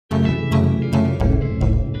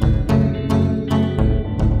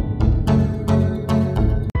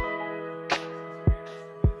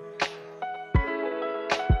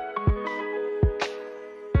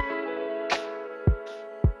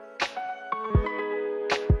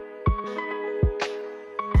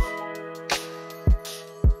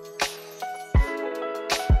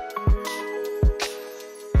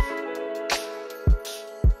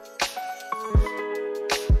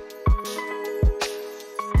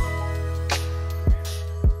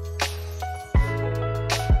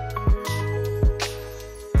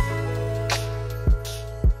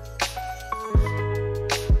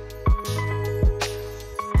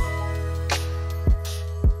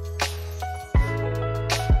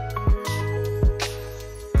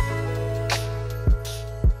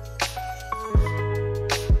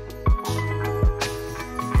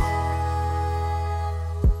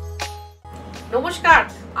নমস্কার,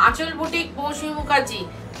 আঁচল বুটিক মৌসুমী মুখার্জি।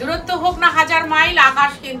 দূরত্ব হোক না হাজার মাইল,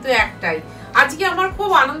 আকাশ কিন্তু একটাই। আজকে আমার খুব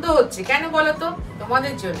আনন্দ হচ্ছে, কেন বলতো?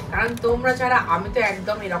 তোমাদের জন্য। কারণ তোমরা ছাড়া আমি তো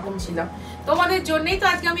একদম এরকম ছিলাম। তোমাদের জন্যই তো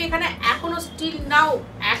আজকে আমি এখানে এখনো স্টিল নাও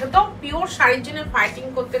একদম পিওর শাড়ির জন্য ফাইটিং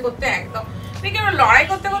করতে করতে একদম লড়াই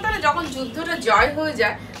করতে করতে যখন যুদ্ধটা জয় হয়ে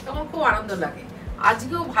যায় তখন খুব আনন্দ লাগে।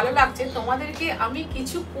 আজকেও ভালো লাগছে তোমাদেরকে আমি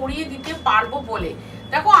কিছু করিয়ে দিতে পারবো বলে।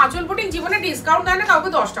 দেখো, আঁচল বুটিক জীবনে ডিসকাউন্ট দেয় না কাউকে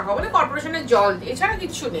 10 টাকা বলে, কর্পোরেশনের জল দিয়ে, এছাড়া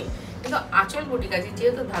কিছু নেই। কিন্তু আঁচল বুটিক আছে,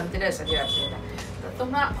 যেহেতু ধানতেরাস আছে রাত্রিবেলা,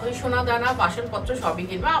 তোমরা ওই সোনা দানা বাসনপত্র সবই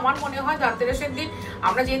কিনবে। আমার মনে হয় ধানতেরাসের দিন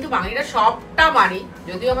আমরা যেহেতু বাঙালিরা সবটা মানি,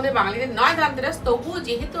 যদিও আমাদের বাঙালিদের নয় ধানতেরাস, তবুও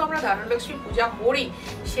যেহেতু আমরা ধনলক্ষ্মী পূজা করি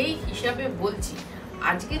সেই হিসাবে বলছি,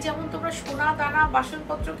 আজকে যেমন তোমরা সোনা দানা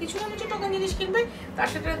বাসনপত্র কিছু না কিছু টোকেন জিনিস কিনবে, তার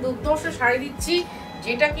সাথে দুর্ধর্ষ শাড়ি দিচ্ছি,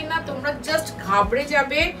 যেটা কিনা তোমরা জাস্ট ঘাবড়ে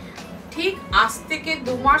যাবে। ঠিক আজ থেকে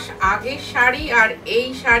 2 মাস আগের শাড়ি আর এই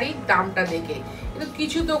শাড়ির দামটা দেখে, কিন্তু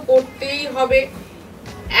কিছু তো করতেই হবে।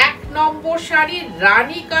 1 নম্বর শাড়ি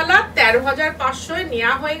রানী কালার 13,500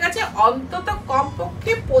 নেওয়া হয়ে গেছে, অন্তত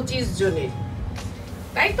কমপক্ষে 25 জনের,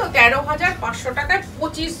 তাই তো 13,500 টাকায়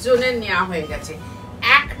 25 জনের নেওয়া হয়ে গেছে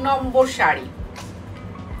 1 নম্বর শাড়ি।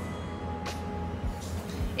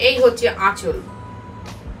 এই হচ্ছে আঁচল।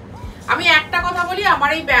 আমি একটা কথা বলি,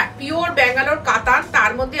 আমার এই পিওর ব্যাঙ্গালোর কাতান,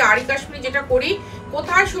 তার মধ্যে আরি কাশ্মীরি যেটা করি,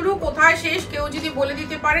 কোথায় শুরু কোথায় শেষ কেউ যদি বলে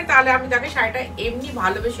দিতে পারে তাহলে আমি তাকে শাড়িটা এমনি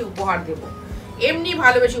ভালোবেসে উপহার দেবো, এমনি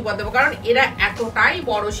ভালোবেসে উপহার দেবো। কারণ এরা এতটাই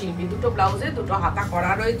বড় শিল্পী, 2টো ব্লাউজে 2টো হাতা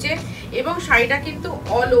করা রয়েছে এবং শাড়িটা কিন্তু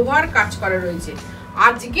অল ওভার কাজ করা রয়েছে।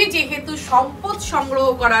 আজকে যেহেতু সম্পদ সংগ্রহ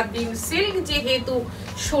করার দিন, সিল্ক যেহেতু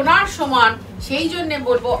সোনার সমান, সেই জন্য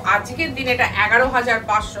বলবো আজকের দিন এটা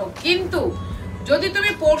 11,500। কিন্তু যদি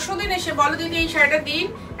তুমি পরশু দিন এসে বলো দিদি এই শাড়িটা দিন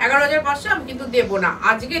 11,500, আমি কিন্তু দেবো না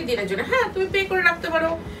আজকের দিনের জন্য। হ্যাঁ, তুমি পে করে রাখতে পারো,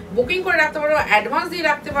 বুকিং করে রাখতে পারো, অ্যাডভান্স দিয়ে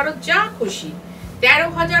রাখতে পারো, যা খুশি।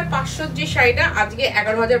 13,500 যে শাড়িটা আজকে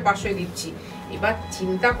 11,500 দিচ্ছি। এবার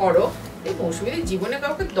চিন্তা করো, এই মৌসুমীদের জীবনে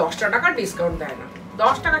কাউকে 10 টাকা ডিসকাউন্ট দেয় না,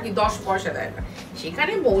 10 টাকা কি 10 পয়সা দেয় না।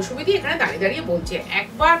 সেখানে মৌসুমীদি এখানে দাঁড়িয়ে দাঁড়িয়ে বলছে,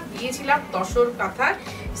 একবার দিয়েছিলাম তসর কাঁথার,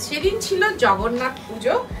 সেদিন ছিল জগন্নাথ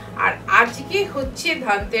পুজো, আর আজকে হচ্ছে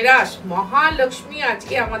ধনতেরাস, মহালক্ষ্মী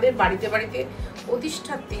আজকে আমাদের বাড়িতে বাড়িতে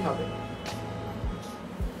প্রতিষ্ঠাত্রী হবে।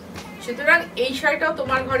 সুতরাং এই শাড়িটাও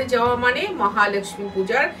তোমার ঘরে যাওয়া মানে মহালক্ষ্মী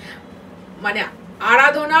পূজার মানে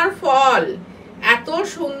আরাধনার ফল। এত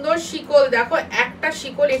সুন্দর শিকল, দেখো একটা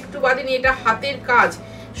শিকল একটু বাদে নিয়ে, এটা হাতের কাজ,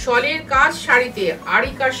 শলের কাজ শাড়িতে,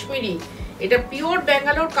 আরি কাশ্মীরি, এটা পিওর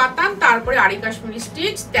ব্যাঙ্গালোর কাতান, তারপরে আরি কাশ্মীরি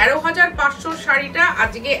স্টিচ। 13,500 শাড়িটা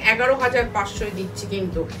আজকে 11,500 দিচ্ছি।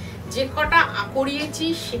 কিন্তু যে কটা করিয়েছি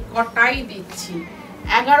সে কটাই দিচ্ছি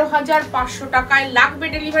 11,500 টাকায়। লাগবে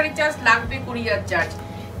ডেলিভারি চার্জ, লাগবে কুরিয়ার চার্জ।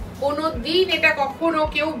 কোনো দিন এটা কখনো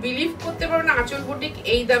কেউ বিলিভ করতে পারবে না আঁচল বুটিক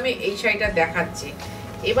এই দামে এই শাড়িটা দেখাচ্ছে।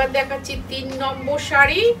 এবার দেখাচ্ছি 3 নম্বর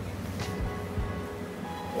sari,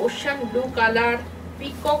 ocean blue colour,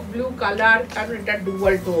 peacock blue colour, কারণ এটা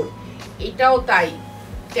ডুয়াল টোন, এটাও তাই।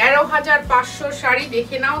 13,500 শাড়ি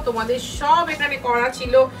দেখে নাও, তোমাদের সব এখানে করা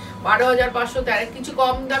ছিল 12,500। তার কিছু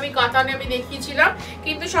কম দামি কাতানে আমি দেখিয়েছিলাম,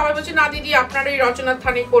 কিন্তু সবাই বলছে না দিদি আপনারা এই রচনার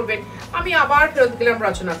থানে করবেন। আমি আবার ফেরত গেলাম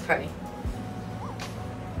রচনার থানে।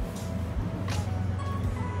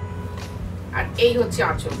 আর এই হচ্ছে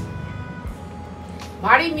আঁচল,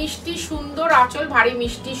 ভারী মিষ্টি সুন্দর আঁচল, ভারী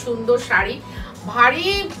মিষ্টি সুন্দর শাড়ি, ভারী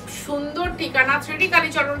সুন্দর ঠিকানা 3D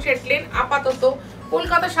কালীচরণ সেট লেন, আপাতত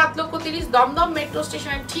কলকাতা 7,30,000, দমদম মেট্রো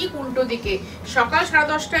স্টেশনের ঠিক উল্টো দিকে। সকাল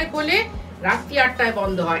 10:30টায় খোলে, রাত্রি 8টায়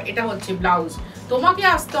বন্ধ হয়। এটা হচ্ছে ব্লাউজ। তোমাকে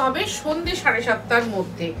আসতে হবে সন্ধ্যে 7:30টার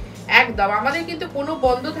মধ্যে একদম। আমাদের কিন্তু কোনো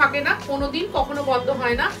বন্ধ থাকে না, কোনো দিন কখনো বন্ধ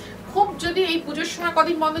হয় না। খুব যদি এই পুজোর সময়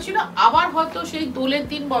কদিন বন্ধ ছিল, আবার হয়তো সেই দোলের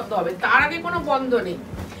দিন বন্ধ হবে, তার আগে কোনো বন্ধ নেই।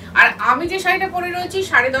 আর আমি যে শাড়িটা পরে রয়েছি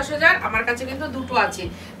 10,500, আমার কাছে কিন্তু 2টো আছে।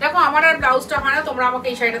 দেখো, আমার আর ব্লাউজটা হয় না, তোমরা আমাকে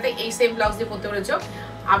এই শাড়িটাতে এই সেম ব্লাউজ দিয়ে পরতে পেরেছো,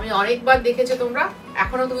 আমি অনেকবার দেখেছো তোমরা।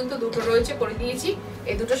 এখনো তো কিন্তু 2টো রয়েছে, করে দিয়েছি।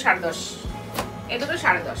 এই 2টো 10.5, এই 2টো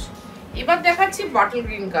 10.5। এবার দেখাচ্ছি বটল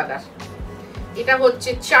গ্রিন কালার, এটা হচ্ছে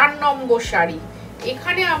 4 নম্বর শাড়ি।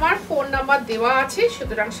 এখানে আমার ফোন নাম্বার দেওয়া আছে,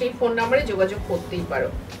 সুতরাং সেই ফোন নাম্বারে যোগাযোগ করতেই পারো,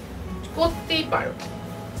 করতেই পারো।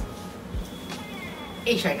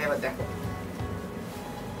 এই শাড়িটা এবার দেখো,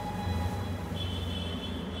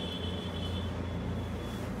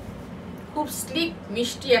 খুব স্লিক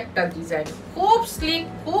মিষ্টি একটা ডিজাইন, খুব স্লিক,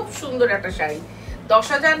 খুব সুন্দর একটা শাড়ি।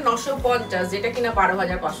 10,950, যেটা কিনা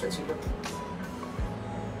 12,500 ছিল।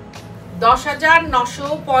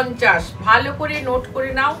 10,950, ভালো করে নোট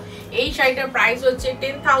করে নাও। এই শাড়িটার প্রাইস হচ্ছে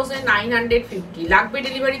 10,950। লাগবে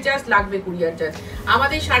ডেলিভারি চার্জ, লাগবে কুরিয়ার চার্জ।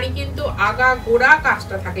 আমাদের শাড়ি কিন্তু আগা গোড়া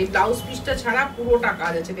কাজটা থাকে, ব্লাউজ পিসটা ছাড়া পুরোটা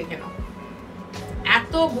কাজ আছে, দেখে নাও।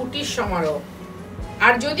 এত বুটির সমারোহ,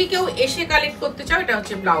 আর যদি কেউ এসে কালেক্ট করতে চাও, এটা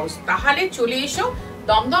হচ্ছে ব্লাউজ, তাহলে চলে এসো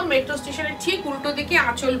দমদম মেট্রো স্টেশনের ঠিক উল্টো দিকে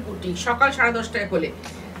আঁচল বুটিক, সকাল 10:30টায় খোলে।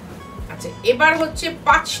 আচ্ছা, এবার হচ্ছে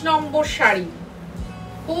 5 নম্বর শাড়ি,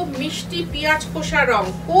 খুব মিষ্টি পেঁয়াজ কষা রং,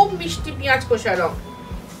 খুব মিষ্টি পেঁয়াজ কষা রং।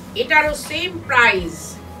 এটারও সেম প্রাইস,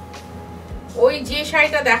 ওই যে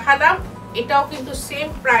শাড়িটা দেখালাম এটাও কিন্তু সেম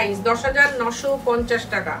প্রাইস, 10,950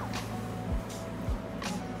 টাকা।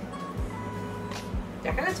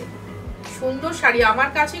 দেখা গেছে? সুন্দর শাড়ি। আমার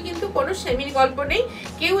কাছে কিন্তু কোনো সেমির গল্প নেই।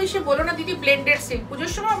 কেউ এসে বলো না দিদি ব্লেন্ডেড সিল্ক।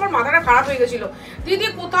 পুজোর সময় আমার মাথাটা খারাপ হয়ে গেছিল, দিদি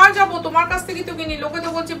কোথায় যাবো, তোমার কাছ থেকে তো কিনি, লোকে তো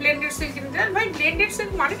বলছে ব্লেন্ডেড সিল্ক কিনতে। ভাই ব্লেন্ডেড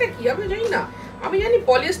সিল্ক মানেটা কি আমি জানি না, আমি জানি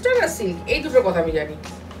পলিয়েস্টার আর সিল্ক, এই দুটোর কথা আমি জানি।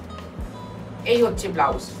 এই হচ্ছে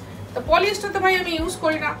ব্লাউজ। তো পলিয়েস্টার তো ভাই আমি ইউজ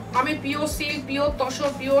করি না, আমি pure silk, pure tussar,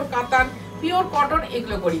 pure কাতান, পিওর কটন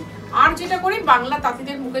এগুলো করি। আর যেটা করি, বাংলা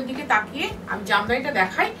তাঁতিদের মুখের দিকে তাকিয়ে আমি জামদানিটা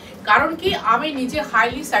দেখাই, কারণ কি আমি নিজে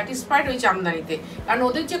হাইলি স্যাটিসফাইড ওই জামদানিতে, কারণ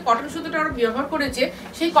ওদের যে কটন সুতোটা ওরা ব্যবহার করেছে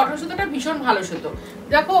সেই কটন সুতোটা ভীষণ ভালো সুতো।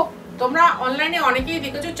 দেখো তোমরা অনলাইনে অনেকেই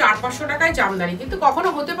দেখেছো 400-500 টাকায় জামদানি, কিন্তু কখনো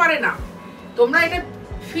হতে পারে না। তোমরা এটা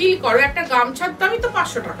ফিল করো, একটা গামছার দামই তো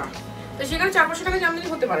 500 টাকা, তো সেখানে 400-500 টাকা জামদানি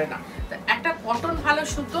হতে পারে না। একটা কটন ভালো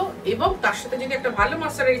সুতো এবং তার সাথে যদি একটা ভালো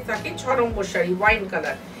মার্সারাইজ থাকে, 6 নম্বর শাড়ি ওয়াইন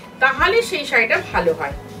কালার, তাহলে সেই শাড়িটা ভালো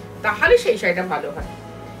হয়, তাহলে সেই শাড়িটা ভালো হয়।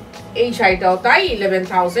 এই শাড়িটাও তাই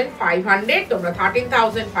 11,500, তোমরা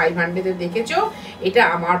 13,500 এ দেখেছো। এটা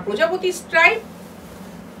আমার প্রজাপতি স্ট্রাইপ।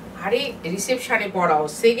 আরে রিসেপশনে পরাও,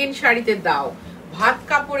 সেকেন্ড শাড়িতে দাও, ভাত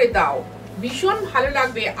কাপড়ে দাও, ভীষণ ভালো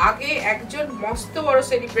লাগবে। আগে একজন মস্ত বড়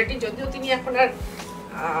সেলিব্রিটি, যদিও তিনি এখন আর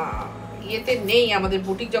ইয়েতে নেই, আমাদের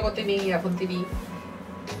বুটিক জগতে নেই, এখন তিনি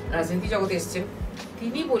রাজনীতি জগতে এসেছেন,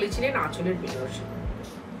 তিনি বলেছিলেন আঁচলের বেনারসি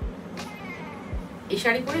এই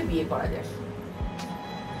শাড়ি পরে বিয়ে করা যায়।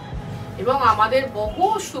 এবং আমাদের বহু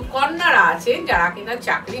সুকন্যারা আছেন যারা কিনা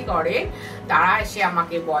চাকরি করেন, তারা এসে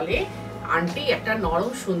আমাকে বলে আন্টি একটা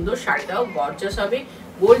নরম সুন্দর শাড়ি দাও, গর্জাস হবে,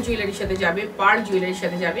 গোল্ড জুয়েলারির সাথে যাবে, পার্ল জুয়েলারির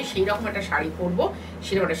সাথে যাবে, সেই রকম একটা শাড়ি পরবো,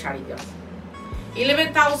 সেরকম একটা শাড়ি দাও।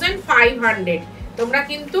 11,500। তোমরা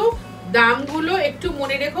কিন্তু দামগুলো একটু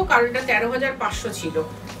মনে রেখো, কারণ এটা 13,500 ছিল,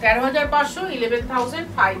 13,500,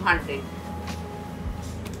 11,500।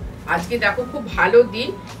 আজকে দেখো খুব ভালো দিন,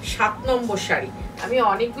 7 নম্বর শাড়ি। আমি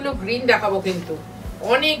অনেকগুলো গ্রিন দেখাবো, কিন্তু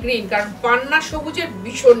অনেক গ্রিন, কারণ পান্না সবুজের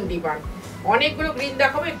ভীষণ ডিমান্ড। অনেকগুলো গ্রিন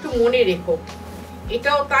দেখাবো, একটু মনে রেখো।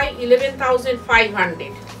 এটাও তাই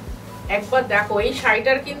 11,500। একবার দেখো, এই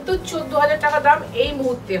শাড়িটার কিন্তু 14,000 টাকা দাম এই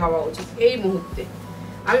মুহূর্তে হওয়া উচিত, এই মুহূর্তে।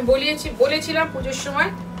 আমি বলেছিলাম পুজোর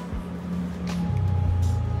সময়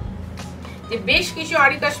যে বেশ কিছু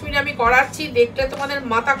আরি কাশ্মীরি আমি করাচ্ছি, দেখলে তোমাদের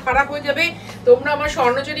মাথা খারাপ হয়ে যাবে, তোমরা আমার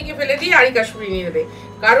স্বর্ণচরীকে ফেলে দিয়ে আরি কাশ্মীরি নিয়ে নেবে।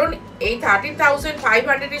 কারণ এই 13,500 এর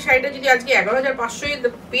শাড়িটা যদি আজকে 11,500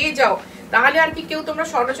 পেয়ে যাও, তাহলে আর কি কেউ তোমরা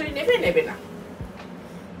স্বর্ণচরী নেবে না।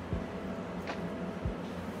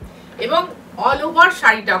 এবং অল ওভার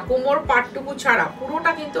শাড়িটা কোমর পাটটুকু ছাড়া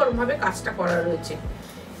পুরোটা কিন্তু ওরভাবে কাজটা করা রয়েছে।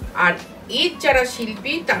 আর এর যারা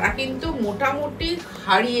শিল্পী তারা কিন্তু মোটামুটি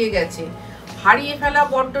হারিয়ে গেছে। হারিয়ে ফেলা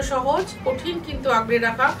বড্ড সহজ, কঠিন কিন্তু আঁকড়ে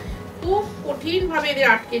রাখা খুব কঠিন ভাবে এদের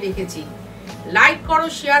আটকে রেখেছি। লাইক করো,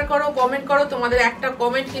 শেয়ার করো, কমেন্ট করো, তোমাদের একটা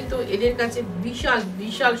কমেন্ট কিন্তু এদের কাছে বিশাল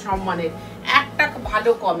বিশাল সম্মানের। একটা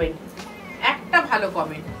ভালো কমেন্ট, একটা ভালো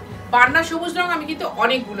কমেন্ট। পান্না সবুজ রং আমি কিন্তু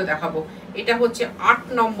অনেকগুলো দেখাবো। এটা হচ্ছে 8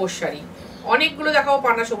 নম্বর শাড়ি, অনেকগুলো দেখাবো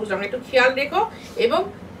পান্না সবুজ রং, একটু খেয়াল রেখো এবং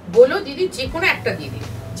বলো দিদি যে কোনো একটা দিদি,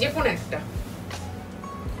 যে কোনো একটা।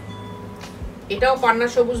 এটাও পান্না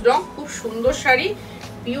সবুজ রং, খুব সুন্দর শাড়ি,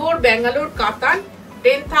 পিওর ব্যাঙ্গালোর কাতান,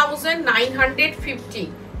 10,950,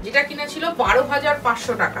 যেটা কিনা ছিল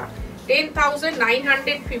 12,500 টাকা,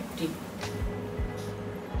 10,950।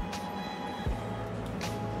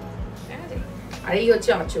 আর এই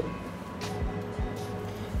হচ্ছে আঁচল।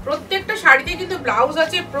 প্রত্যেকটা শাড়িতে কিন্তু ব্লাউজ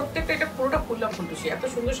আছে, প্রত্যেকটা। এটা পুরোটা খুললাম ফুলটুসি, এত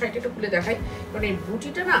সুন্দর শাড়িটা একটু খুলে দেখাই, কারণ এই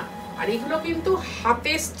বুটিটা না, আর এগুলো কিন্তু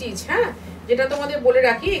হাতে স্টিচ। হ্যাঁ, যেটা তোমাদের বলে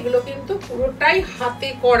রাখি, এগুলো কিন্তু পুরোটাই হাতে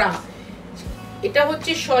করা। এটা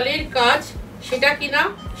হচ্ছে শলের কাজ, সেটা কিনা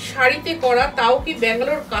শাড়িতে করা, তাও কি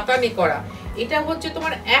ব্যাঙ্গালোর কাতানে করা। এটা হচ্ছে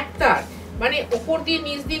তোমার একতার, মানে ওপর দিয়ে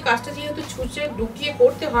নিচ দিয়ে কাজটা যেহেতু ছুঁচে ঢুকিয়ে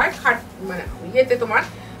করতে হয়, মানে ইয়েতে তোমার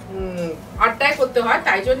আড্ডায় করতে হয়,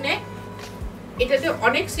 তাই জন্যে এটাতে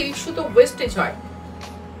অনেক সিল্ক সুতো ওয়েস্টেজ হয়।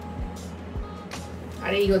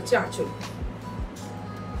 আর এই হচ্ছে আঁচল,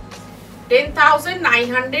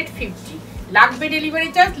 10,950। লাগবে ডেলিভারি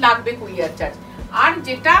চার্জ, লাগবে কুরিয়ার চার্জ। আর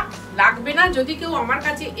যেটা লাগবে না, যদি কেউ আমার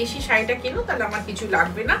কাছে এসে শাড়িটা কেনো, তাহলে আমার কিছু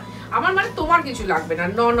লাগবে না, আমার মানে তোমার কিছু লাগবে না।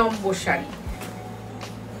 9 নম্বর শাড়ি,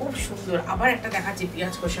 খুব সুন্দর। আবার একটা দেখাচ্ছি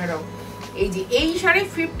পেঁয়াজ কষা রং। এই যে এই শাড়ি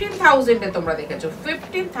 15,000 এ তোমরা দেখেছো,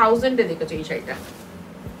 15,000 এ দেখেছো এই শাড়িটা,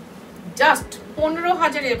 জাস্ট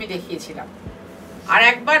 15,000 আমি দেখিয়েছিলাম, আর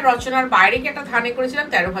একবার রচনার বাইরে গিয়ে একটা ধানে করেছিলাম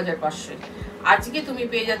 13,500। আজকে তুমি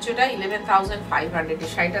পেয়ে যাচ্ছ এটা 11,500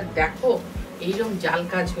 এর শাড়িটা। দেখো এইরকম জাল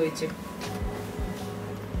কাজ হয়েছে,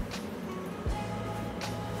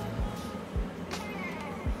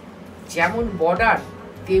 যেমন বর্ডার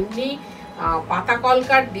তেমনি পাতা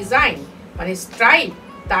কলকার ডিজাইন, মানে স্ট্রাইপ,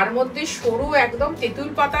 তার মধ্যে সরু একদম তেঁতুল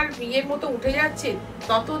পাতার ইয়ের মতো উঠে যাচ্ছে,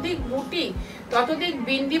 ততদিক বুটি, ততদিক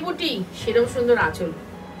বিন্দি বুটি, সেরকম সুন্দর আঁচল।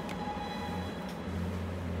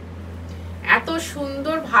 এত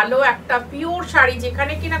সুন্দর ভালো একটা পিওর শাড়ি,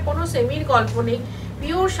 যেখানে কিনা কোনো সেমির গল্প নেই,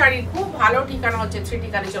 পিওর শাড়ির খুব ভালো ঠিকানা হচ্ছে 3D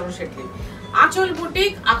কালীচরণ সেটে। আঁচল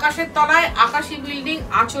বুটিক, আকাশের তলায়, আকাশী বিল্ডিং,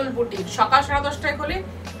 আঁচল বুটিক। সকাল 10:30টায় খোলে,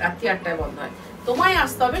 রাত্রি 8টায় বন্ধ হয়। তোমায়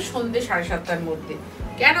আসতে হবে সন্ধ্যে 7:30টার মধ্যে।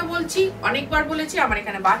 কেন বলছি, অনেকবার বলেছি, আমার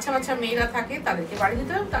এখানে বাচ্চা বাচ্চা মেয়েরা থাকে, তাদেরকে বাড়ি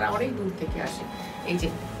দিতে হবে, তারা অনেক দূর থেকে আসে। এই যে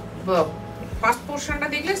ফার্স্ট পোর্শনটা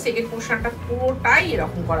দেখলে, সেকেন্ড পোর্শনটা পুরোটাই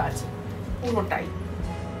এরকম করা আছে, পুরোটাই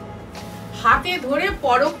হাতে ধরে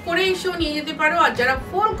পরখ করে এসেও নিয়ে যেতে পারো। আর যারা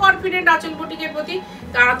ফুল কনফিডেন্ট আঁচল বুটিকের প্রতি,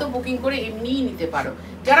 তারা তো বুকিং করে এমনিই নিতে পারো।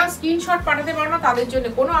 যারা স্ক্রিনশট পাঠাতে পারো না, তাদের জন্য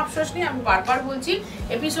কোনো আফসোস নেই। আমি বারবার বলছি,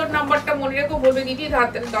 এপিসোড নাম্বারটা মনে রেখো, বলবে দিদি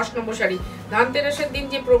 10 নম্বর শাড়ি, ধানতেরাসের দিন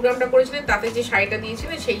যে প্রোগ্রামটা করেছিলেন তাতে যে শাড়িটা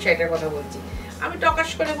দিয়েছিলেন সেই শাড়িটার কথা বলছি। আমি টকাশ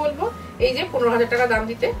করে বলবো, এই যে 15,000 টাকা দাম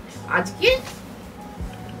দিতে আজকে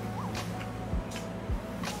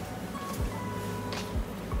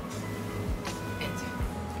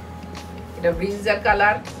এটা ব্রিঞ্জার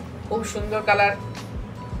কালার, খুব সুন্দর কালার।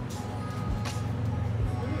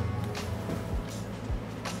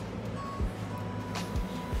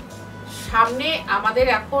 সামনে আমাদের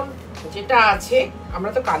এখন যেটা আছে,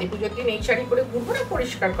 আমরা তো কালী পুজোর দিন এই শাড়ি পরে ঘুরবো না,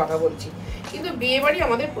 পরিষ্কার কথা বলছি, কিন্তু বিয়ে বাড়ি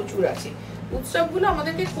আমাদের প্রচুর আছে, উৎসবগুলো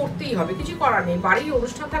আমাদেরকে করতেই হবে, কিছু করার নেই। বাড়ির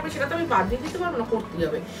অনুষ্ঠান থাকবে, সেটা তো আমি বাদ দিয়ে দিতে পারবো না, করতেই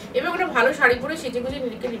হবে। এবং একটা ভালো শাড়ি পরে সেজে গুজে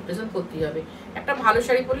নিজেকে রিপ্রেজেন্ট করতেই হবে। একটা ভালো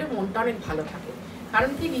শাড়ি পরলে মনটা অনেক ভালো থাকে,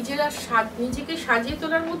 কারণ কি নিজেকে সাজিয়ে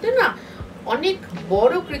তোলার মধ্যে না অনেক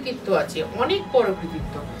বড় কৃতিত্ব আছে, অনেক বড়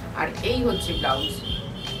কৃতিত্ব। আর এই হচ্ছে ব্লাউজ,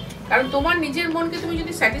 কারণ তোমার নিজের মনকে তুমি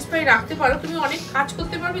যদি স্যাটিসফাই রাখতে পারো, তুমি অনেক কাজ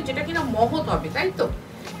করতে পারবে, যেটা কিনা মহৎ হবে, তাই তো?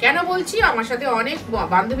 কেন বলছি, আমার সাথে অনেক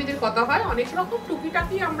বান্ধবীদের কথা হয়, অনেক রকম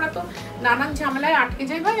টুকিটাকি আমরা তো নানান ঝামেলায় আটকে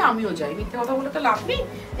যাই, ভাই আমিও যাই। মিথ্যে কথা বলে তো লাভ নেই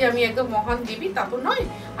যে আমি একদম মহান দেবী, তা তো নয়।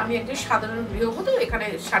 আমি একজন সাধারণ গৃহবধূ, এখানে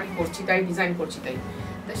শাড়ি করছি তাই, ডিজাইন করছি তাই।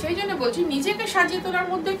 তো সেই জন্য বলছি, নিজেকে সাজিয়ে তোলার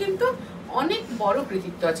মধ্যে কিন্তু অনেক বড়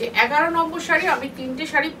কৃতিত্ব আছে। 11 নম্বর শাড়ি, আমি 3টে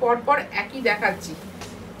শাড়ি পর পর একই দেখাচ্ছি।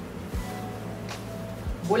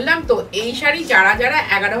 বললাম তো, এই শাড়ি যারা যারা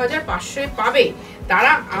 11,500 পাবে,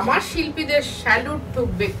 তারা আমার শিল্পীদের স্যালুট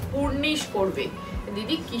ঠুকবে, কুর্নিশ করবে,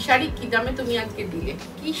 দিদি কি শাড়ি কি দামে তুমি আজকে দিলে,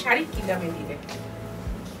 কি শাড়ি কি দামে দিলে।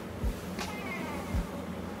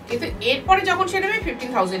 কিন্তু এরপরে যখন সে নেবে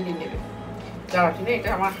 15,000 দিয়ে নেবে, যারা কিনা এটা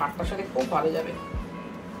আমার হাতটার সাথে খুব ভালো যাবে।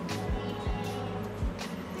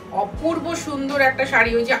 অপূর্ব সুন্দর একটা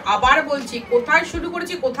শাড়ি। ওই যে আবার বলছি, কোথায় শুরু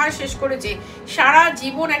করেছি কোথায় শেষ করেছে, সারা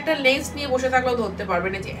জীবন একটা লেন্স নিয়ে বসে থাকলেও ধরতে পারবে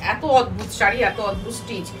না যে এত অদ্ভুত শাড়ি, এত অদ্ভুত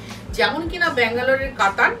স্টিচ। যেমন কিনা ব্যাঙ্গালোরের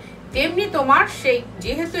কাতান, তেমনি তোমার সেই,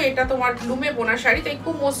 যেহেতু এটা তোমার লুমে বোনা শাড়ি, তাই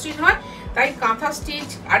খুব মসৃণ হয়, তাই কাঁথা স্টিচ,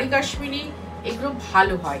 আরি কাশ্মীরি, এগুলো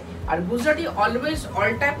ভালো হয়। আর গুজরাটি অলওয়েজ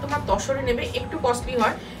অল টাইম তোমার তসরে নেবে, একটু কস্টলি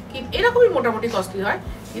হয়, কিন্তু এরকমই মোটামুটি কস্টলি হয়,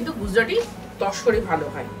 কিন্তু গুজরাটি তসরে ভালো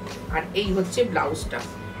হয়। আর এই হচ্ছে ব্লাউজটা,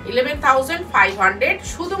 11,500,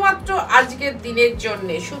 শুধুমাত্র আজকের দিনের জন্য,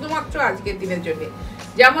 শুধুমাত্র আজকের দিনের জন্য।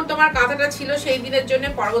 যেমন তোমার কাঁথাটা ছিল সেই দিনের জন্য,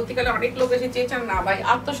 পরবর্তীকালে অনেক লোক এসে চেয়েছেন, না ভাই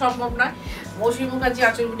আর তো সম্ভব নয়। মৌসুমী মুখার্জি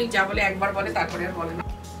আঁচল বুটিক যা বলে একবার বলে, তারপরে আর বলে না।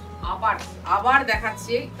 আবার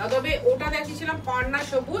দেখাচ্ছি, তবে ওটা দেখিয়েছিলাম পান্না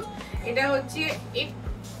সবুজ, এটা হচ্ছে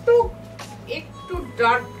একটু একটু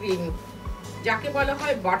ডার্ক গ্রিন, যাকে বলা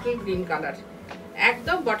হয় বটল গ্রিন কালার,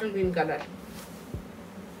 একদম বটল গ্রিন কালার।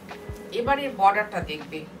 এবারে বর্ডারটা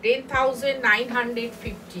দেখবে,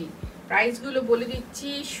 10,950। প্রাইস গুলো বলে দিচ্ছি,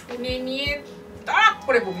 শুনে নিয়ে তাড়াক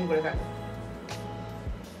করে বুকিং করে ফেলো।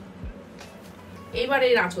 এবারে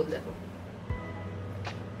এর আঁচল দেখো,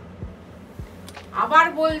 আবার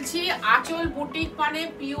বলছি, আঁচল বুটিক মানে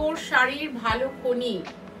পিওর শাড়ির ভালো খনি।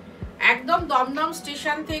 একদম দমদম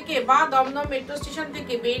স্টেশন থেকে বা দমদম মেট্রো স্টেশন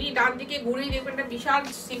থেকে বেরিয়ে ডান দিকে ঘুরেই দেখবেন একটা বিশাল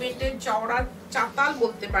সিমেন্টের চওড়া চাতাল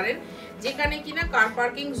বলতে পারেন, যেখানে কিনা কার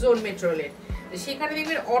পার্কিং জোন মেট্রো রেলের, সেখানে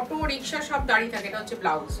দেখবেন অটো রিক্সা সব দাঁড়িয়ে থাকে। এটা হচ্ছে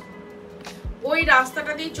ব্লাউজ। ওই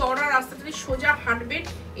রাস্তাটা দিয়ে, চওড়া রাস্তাটা দিয়ে সোজা হাঁটবেন,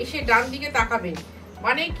 এসে ডান দিকে তাকাবেন,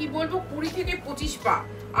 মানে কি বলবো 20 থেকে 25 পা।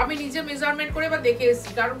 আমি নিজে মেজারমেন্ট করে বা দেখে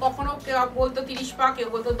এসেছি, কারণ কখনো কেউ বলতো 30 পা, কেউ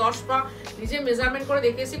বলতো 10 পা, নিজে মেজারমেন্ট করে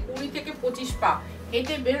দেখে এসেছি 20 থেকে 25 পা।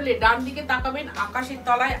 হেঁটে বেরোলে ডান দিকে তাকাবেন, আকাশের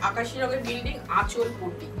তলায় আকাশি রঙের বিল্ডিং, আঁচল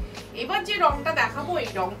বুটিক। এবার যে রংটা দেখাবো,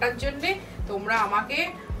 এই রংটার জন্য তোমরা আমাকে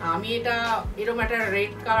আমি এটা এরকম একটা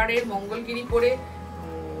রেড কালারের মঙ্গলগিরি পরে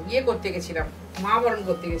ইয়ে করতে গেছিলাম, মা বরণ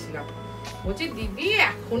করতে গেছিলাম। বলছি দিদি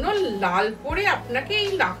এখনো লাল পরে আপনাকে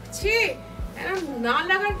এই লাগছে? না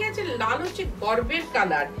লাগার কি আছে, লাল হচ্ছে গর্বের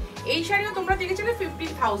কালার। এই শাড়িও তোমরা দেখেছিলে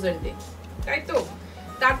 15,000-এ, তাই তো?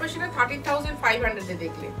 তারপর সেটা 13,500-এ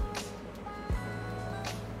দেখলে।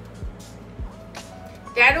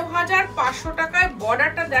 13,500 টাকায়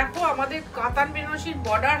বর্ডারটা দেখো, আমাদের কাতান বেনারসির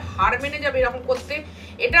বর্ডার হার মেনে যাবে এরকম করতে।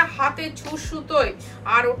 এটা হাতে ছুঁচ সুতোয়,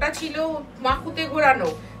 আর ওটা ছিল মাকুতে ঘোরানো।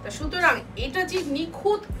 সুতরাং এটা যে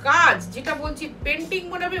নিখুঁত কাজ, যেটা বলছি পেন্টিং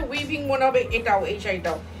মনে হবে, উইভিং মনে হবে। এটাও, এই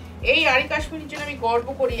শাড়িটাও এই আরি কাশ্মীরির জন্য আমি গর্ব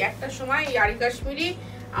করি। একটা সময় এই আরি কাশ্মীরি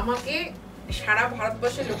আমাকে সারা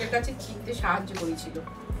ভারতবর্ষের লোকের কাছে চিনতে সাহায্য করেছিল।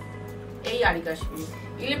 এই আরি কাশ্মীরি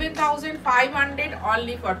 11,500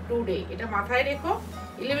 অনলি ফর টুডে। এটা মাথায় রেখো,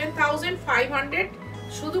 11,500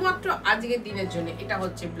 শুধুমাত্র আজকের দিনের জন্য। এটা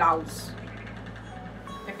হচ্ছে ব্লাউজ,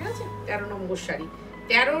 দেখা যাচ্ছে 13 নম্বর শাড়ি।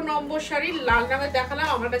 13 নম্বর শাড়ির লাল রঙের দেখালাম,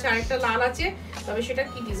 আমার কাছে আরেকটা লাল আছে, তবে সেটা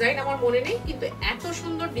কি ডিজাইন আমার মনে নেই, কিন্তু এত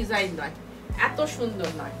সুন্দর ডিজাইন নয়, এত সুন্দর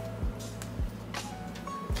নয়।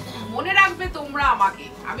 মনে রাখবে তোমরা আমাকে,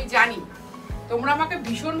 আমি জানি তোমরা আমাকে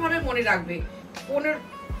ভীষণ ভাবে মনে রাখবে।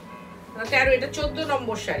 13, এটা 14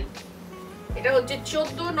 নম্বর শাড়ি। এটা হচ্ছে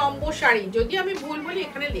 14 নম্বর শাড়ি। যদি আমি ভুল বলি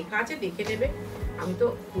এখানে লেখা আছে, দেখে নেবে, আমি তো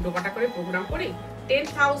পুরোপাটা করে প্রোগ্রাম করি।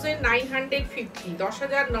 10,950,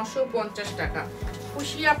 10,950 টাকা।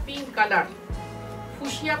 Fuchsia pink colour,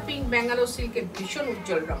 fuchsia pink Bangalore সিল্কের ভীষণ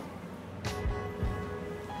উজ্জ্বল রং।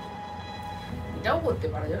 এটাও করতে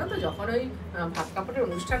পারো, জানো তো, যখন ওই ভাত কাপড়ের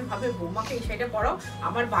অনুষ্ঠান ভাবে বৌমাকে এই শাড়িটা পরাও।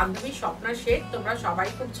 আমার বান্ধবী স্বপ্না শেঠ, তোমরা সবাই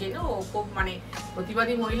খুব চেনো, ও খুব মানে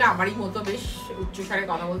প্রতিবাদী মহিলা, আমারই মতো বেশ উচ্চস্বরে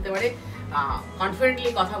কথা বলতে পারে, কনফিডেন্টলি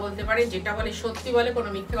কথা বলতে পারে, যেটা বলে সত্যি বলে, কোনো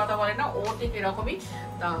মিথ্যে কথা বলে না। ও ঠিক এরকমই।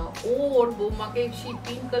 ও ওর বৌমাকে সেই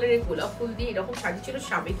পিঙ্ক কালারের গোলাপ ফুল দিয়ে এরকম সাজিয়েছিল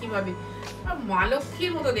সাবেকি ভাবে, মা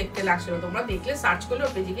লক্ষ্মীর মতো দেখতে লাগছিল। তোমরা দেখলে সার্চ করলে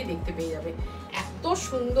ওর পেজে গিয়ে দেখতে পেয়ে যাবে, এত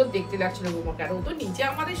সুন্দর দেখতে লাগছিল বৌমাকে। আর ও তো নিচে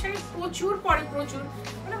আমাদের শাড়ি প্রচুর পরে, প্রচুর,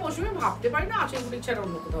 মানে মৌসুমে ভাবতে পারি না আঁচলগুলি ছাড়া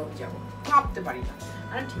অন্য কোথাও যাবো, ভাবতে পারি না।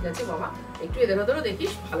 আর ঠিক আছে বাবা, একটু এদের ওদেরও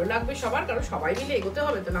দেখিস, ভালো লাগবে সবার, কারণ সবাই মিলে এগোতে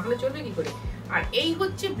হবে তো, না হলে চলবে কি করে। আর এই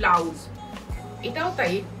হচ্ছে ব্লাউজ, এটাও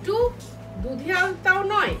তাই, একটু দুধে আলতাও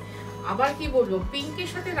নয়, আবার কি বলবো, পিঙ্কের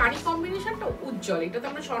সাথে রানী কম্বিনেশনটা উজ্জ্বল। এটা তো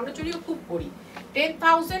আমরা স্বর্ণচুরিও খুব করি।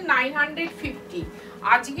 10,950।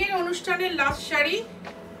 আজকের অনুষ্ঠানের লাস্ট শাড়ি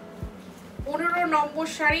 15 নম্বর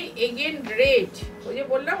শাড়ি, এগেন রেড। ওই যে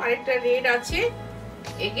বললাম আরেকটা রেড আছে,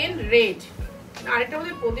 এগেন রেড। আরেকটা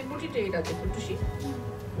আমাদের প্রদীপ বুটির রেড আছে, ফুটুসি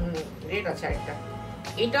রেড আছে আরেকটা।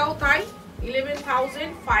 এটাও তাই,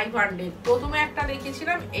 11,500। প্রথমে একটা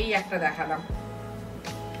দেখেছিলাম, এই একটা দেখালাম।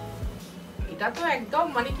 এটা তো একদম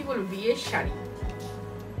মানে কি বলবো, বিয়ের শাড়ি।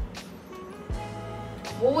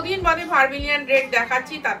 বহুদিন বাদে ভার্মিলিয়ান রেড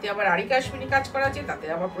দেখাচ্ছি, তাতে আবার আরি কাশ্মীরি কাজ করা আছে, তাতে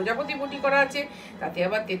আবার প্রজাপতি বুটি করা আছে, তাতে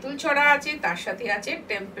আবার তেঁতুল ছড়া আছে, তার সাথে আছে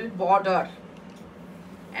টেম্পল বর্ডার।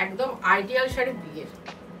 একদম আইডিয়াল শাড়ি বিয়ের।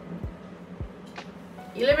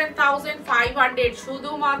 11,500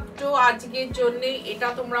 শুধুমাত্র আজকের জন্য। এটা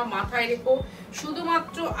তোমরা মাথায় রেখো,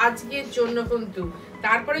 শুধুমাত্র আজকের জন্য কিন্তু।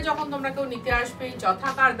 তারপরে যখন তোমরা কেউ নিতে আসবে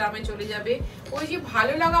যথাকার দামে চলে যাবে। ওই যে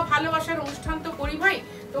ভালো লাগা ভালোবাসার অনুষ্ঠান তো করি ভাই,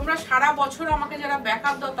 তোমরা সারা বছর আমাকে যারা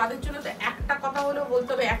ব্যাকআপ দাও তাদের জন্য তো একটা কথা হলেও বলতে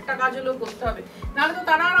হবে, একটা কাজ হলেও করতে হবে, নাহলে তো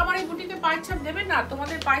তারা আর আমার এই বুটিকে পায়ের ছাপ দেবে না।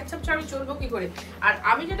 তোমাদের পায়ের ছাপ ছাড়া আমি চলবো কি করে? আর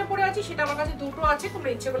আমি যেটা পরে আছি সেটা আমার কাছে দুটো আছে, তোমরা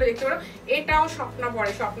ইচ্ছে করে দেখতে পারো। এটাও স্বপ্না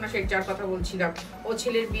পরে, স্বপ্না শেখ যার কথা বলছিলাম, ও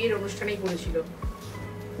ছেলের বিয়ের অনুষ্ঠানেই পড়েছিল,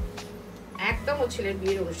 একদম ও ছেলের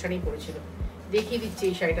বিয়ের অনুষ্ঠানেই পড়েছিল। দেখিয়ে দিচ্ছি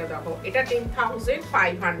এই শাড়িটা, দেখো, এটা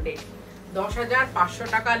 10,500, 10,500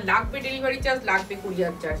 টাকা। লাগবে ডেলিভারি চার্জ, লাগবে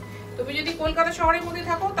কুরিয়ার চার্জ। তুমি যদি কলকাতা শহরের মধ্যে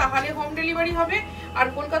থাকো তাহলে হোম ডেলিভারি হবে, আর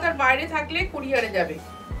কলকাতার বাইরে থাকলে কুরিয়ারে যাবে,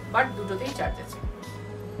 বাট দুটোতেই চার্জ আছে।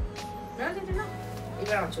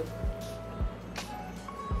 এবার আছো,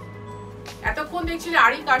 এতক্ষণ দেখছিলে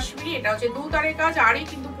আরি কাশ্মীরি। এটা হচ্ছে 2 তারের কাজ, আরি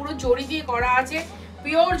কিন্তু পুরো জড়ি দিয়ে করা আছে,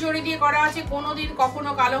 পিওর জড়ি দিয়ে করা আছে, কোনোদিন কখনো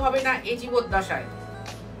কালো হবে না এ জীবদ্দশায়।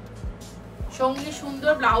 সঙ্গে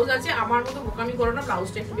সুন্দর ব্লাউজ আছে। আমার মতো বোকামি করো না,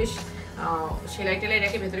 ব্লাউজটা একটু বেশ সেলাই টেলাই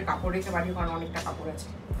রেখে ভেতরে কাপড় রেখে বানিয়ে, কারণ অনেকটা কাপড় আছে।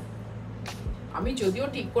 আমি যদিও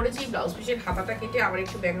ঠিক করেছি ব্লাউজ পিসের হাতাটা কেটে আবার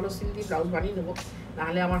একটু ব্যাঙ্গালোর সিল্ক দিয়ে ব্লাউজ বানিয়ে নেবো,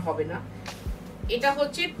 নাহলে আমার হবে না। এটা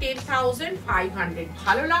হচ্ছে 10,500।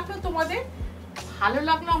 ভালো লাগলো তোমাদের? ভালো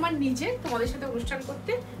লাগলো আমার নিজে তোমাদের সাথে অনুষ্ঠান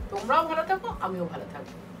করতে। তোমরাও ভালো থাকো, আমিও ভালো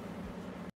থাকবো।